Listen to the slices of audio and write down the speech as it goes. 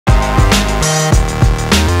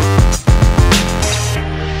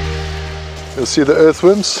You'll see the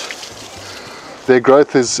earthworms. Their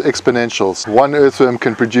growth is exponential. One earthworm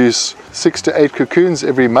can produce 6 to 8 cocoons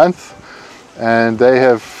every month, and they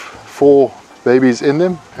have 4 babies in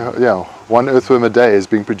them. Yeah, 1 earthworm a day is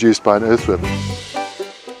being produced by an earthworm.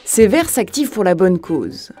 Ces vers s'activent pour la bonne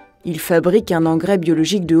cause. Ils fabriquent un engrais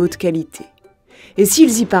biologique de haute qualité. Et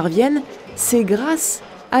s'ils y parviennent, c'est grâce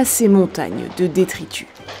à ces montagnes de détritus.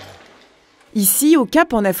 Ici, au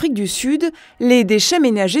Cap, en Afrique du Sud, les déchets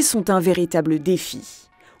ménagers sont un véritable défi.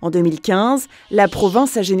 En 2015, la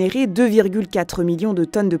province a généré 2,4 millions de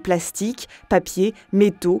tonnes de plastique, papier,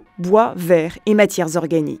 métaux, bois, verre et matières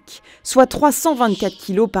organiques, soit 324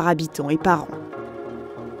 kilos par habitant et par an.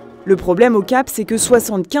 Le problème au Cap, c'est que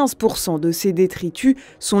 75% de ces détritus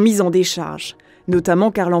sont mis en décharge,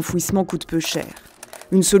 notamment car l'enfouissement coûte peu cher.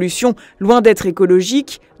 Une solution loin d'être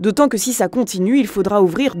écologique, d'autant que si ça continue, il faudra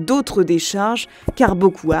ouvrir d'autres décharges, car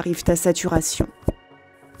beaucoup arrivent à saturation.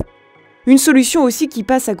 Une solution aussi qui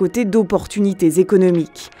passe à côté d'opportunités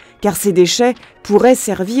économiques, car ces déchets pourraient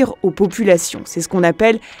servir aux populations. C'est ce qu'on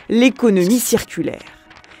appelle l'économie circulaire.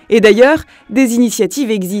 Et d'ailleurs, des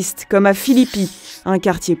initiatives existent, comme à Philippi, un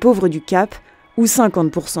quartier pauvre du Cap, où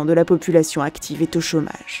 50% de la population active est au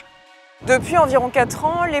chômage. Depuis environ 4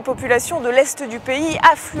 ans, les populations de l'Est du pays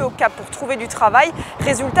affluent au Cap pour trouver du travail.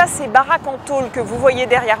 Résultat, ces baraques en tôle que vous voyez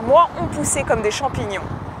derrière moi ont poussé comme des champignons.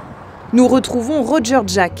 Nous retrouvons Roger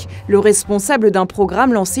Jack, le responsable d'un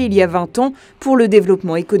programme lancé il y a 20 ans pour le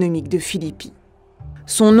développement économique de Philippi.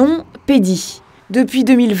 Son nom, Pedi. Depuis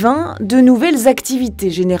 2020, de nouvelles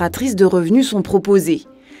activités génératrices de revenus sont proposées.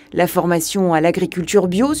 La formation à l'agriculture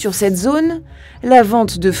bio sur cette zone, la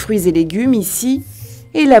vente de fruits et légumes ici,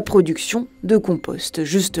 et la production de compost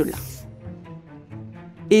juste là.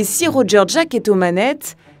 Et si Roger Jack est aux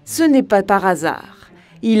manettes, ce n'est pas par hasard.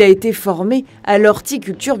 Il a été formé à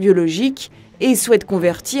l'horticulture biologique et souhaite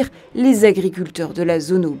convertir les agriculteurs de la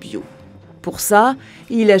zone au bio. Pour ça,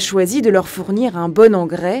 il a choisi de leur fournir un bon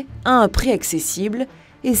engrais à un prix accessible,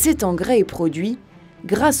 et cet engrais est produit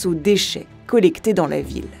grâce aux déchets collectés dans la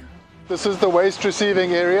ville. This is the waste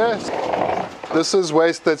receiving area. This is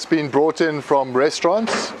waste that's been brought in from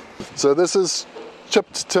restaurants. So this is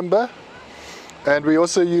chipped timber, and we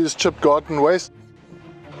also use chipped garden waste.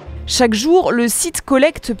 Chaque jour, le site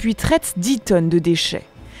collecte puis traite 10 tonnes de déchets.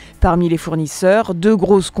 Parmi les fournisseurs, 2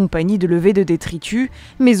 grosses compagnies de levée de détritus,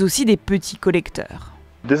 mais aussi des petits collecteurs.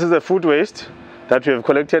 This is the food waste that we have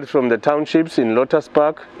collected from the townships in Lotus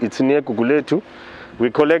Park. It's near Guguletu.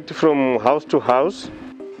 We collect from house to house.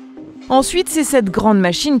 Ensuite, c'est cette grande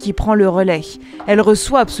machine qui prend le relais. Elle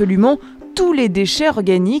reçoit absolument tous les déchets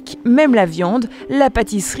organiques, même la viande, la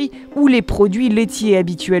pâtisserie ou les produits laitiers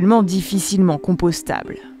habituellement difficilement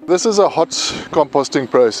compostables. This is a hot composting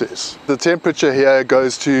process. The temperature here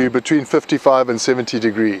goes to between 55 and 70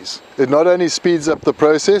 degrees. It not only speeds up the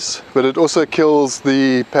process, but it also kills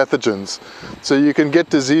the pathogens. So you can get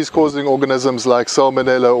disease-causing organisms like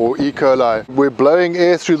Salmonella or E. coli. We're blowing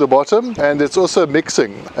air through the bottom, and it's also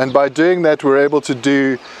mixing. And by doing that, we're able to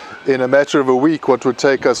do, in a matter of a week, what would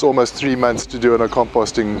take us almost 3 months to do on a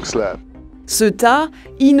composting slab. Ce tas,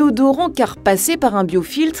 inodorant car passé par un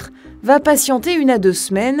biofiltre, va patienter 1 à 2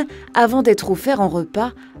 semaines avant d'être offert en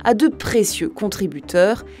repas à de précieux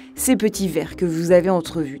contributeurs, ces petits vers que vous avez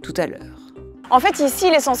entrevus tout à l'heure. En fait, ici,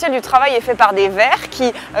 l'essentiel du travail est fait par des vers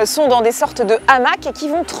qui sont dans des sortes de hamacs et qui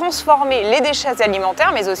vont transformer les déchets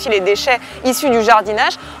alimentaires, mais aussi les déchets issus du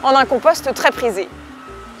jardinage, en un compost très prisé.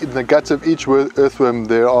 In the guts of each earthworm,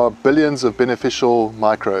 there are billions of beneficial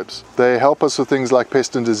microbes. They help us with things like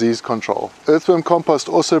pest and disease control. Earthworm compost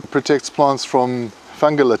also protects plants from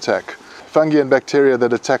fungal attack, fungi and bacteria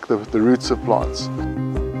that attack the roots of plants.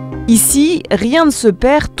 Ici, rien ne se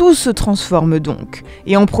perd, tout se transforme donc.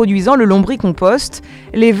 Et en produisant le lombricompost,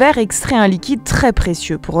 les vers extraient un liquide très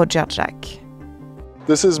précieux pour Roger Jack.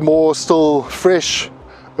 This is more still fresh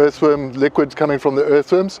earthworm liquid coming from the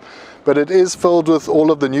earthworms, but it is filled with all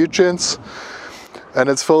of the nutrients, and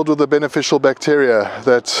it's filled with the beneficial bacteria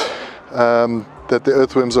that the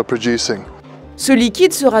earthworms are producing. Ce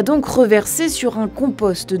liquide sera donc reversé sur un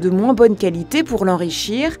compost de moins bonne qualité pour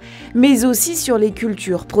l'enrichir, mais aussi sur les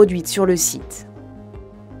cultures produites sur le site.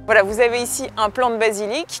 Voilà, vous avez ici un plant de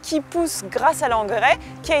basilic qui pousse grâce à l'engrais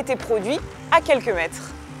qui a été produit à quelques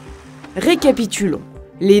mètres. Récapitulons.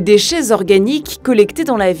 Les déchets organiques collectés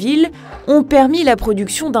dans la ville ont permis la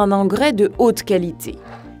production d'un engrais de haute qualité.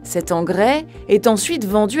 Cet engrais est ensuite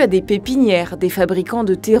vendu à des pépinières, des fabricants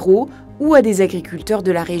de terreaux ou à des agriculteurs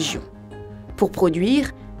de la région, pour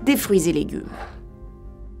produire des fruits et légumes.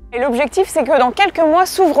 Et l'objectif, c'est que dans quelques mois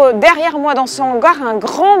s'ouvre derrière moi dans ce hangar un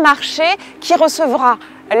grand marché qui recevra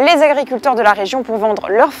les agriculteurs de la région pour vendre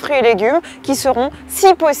leurs fruits et légumes qui seront,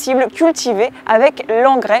 si possible, cultivés avec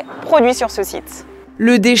l'engrais produit sur ce site.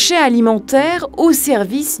 Le déchet alimentaire au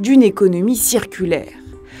service d'une économie circulaire.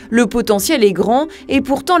 Le potentiel est grand et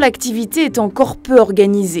pourtant l'activité est encore peu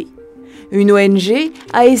organisée. Une ONG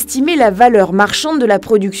a estimé la valeur marchande de la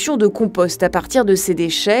production de compost à partir de ces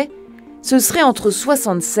déchets. Ce serait entre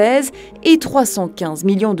 76 et 315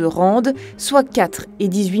 millions de randes, soit 4 et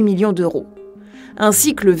 18 millions d'euros. Un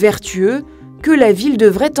cycle vertueux que la ville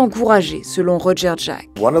devrait encourager, selon Roger Jack.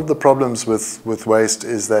 One of the problems with waste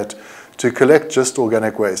is that to collect just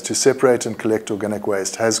organic waste, to separate and collect organic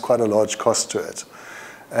waste, has quite a large cost to it.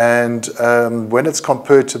 And when it's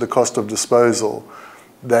compared to the cost of disposal,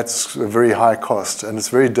 that's a very high cost, and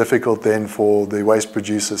it's very difficult then for the waste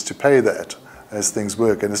producers to pay that as things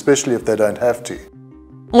work, and especially if they don't have to.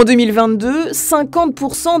 En 2022,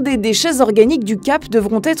 50% des déchets organiques du Cap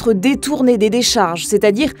devront être détournés des décharges,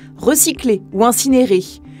 c'est-à-dire recyclés ou incinérés.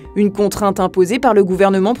 Une contrainte imposée par le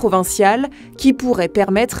gouvernement provincial qui pourrait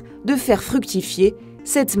permettre de faire fructifier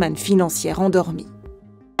cette manne financière endormie.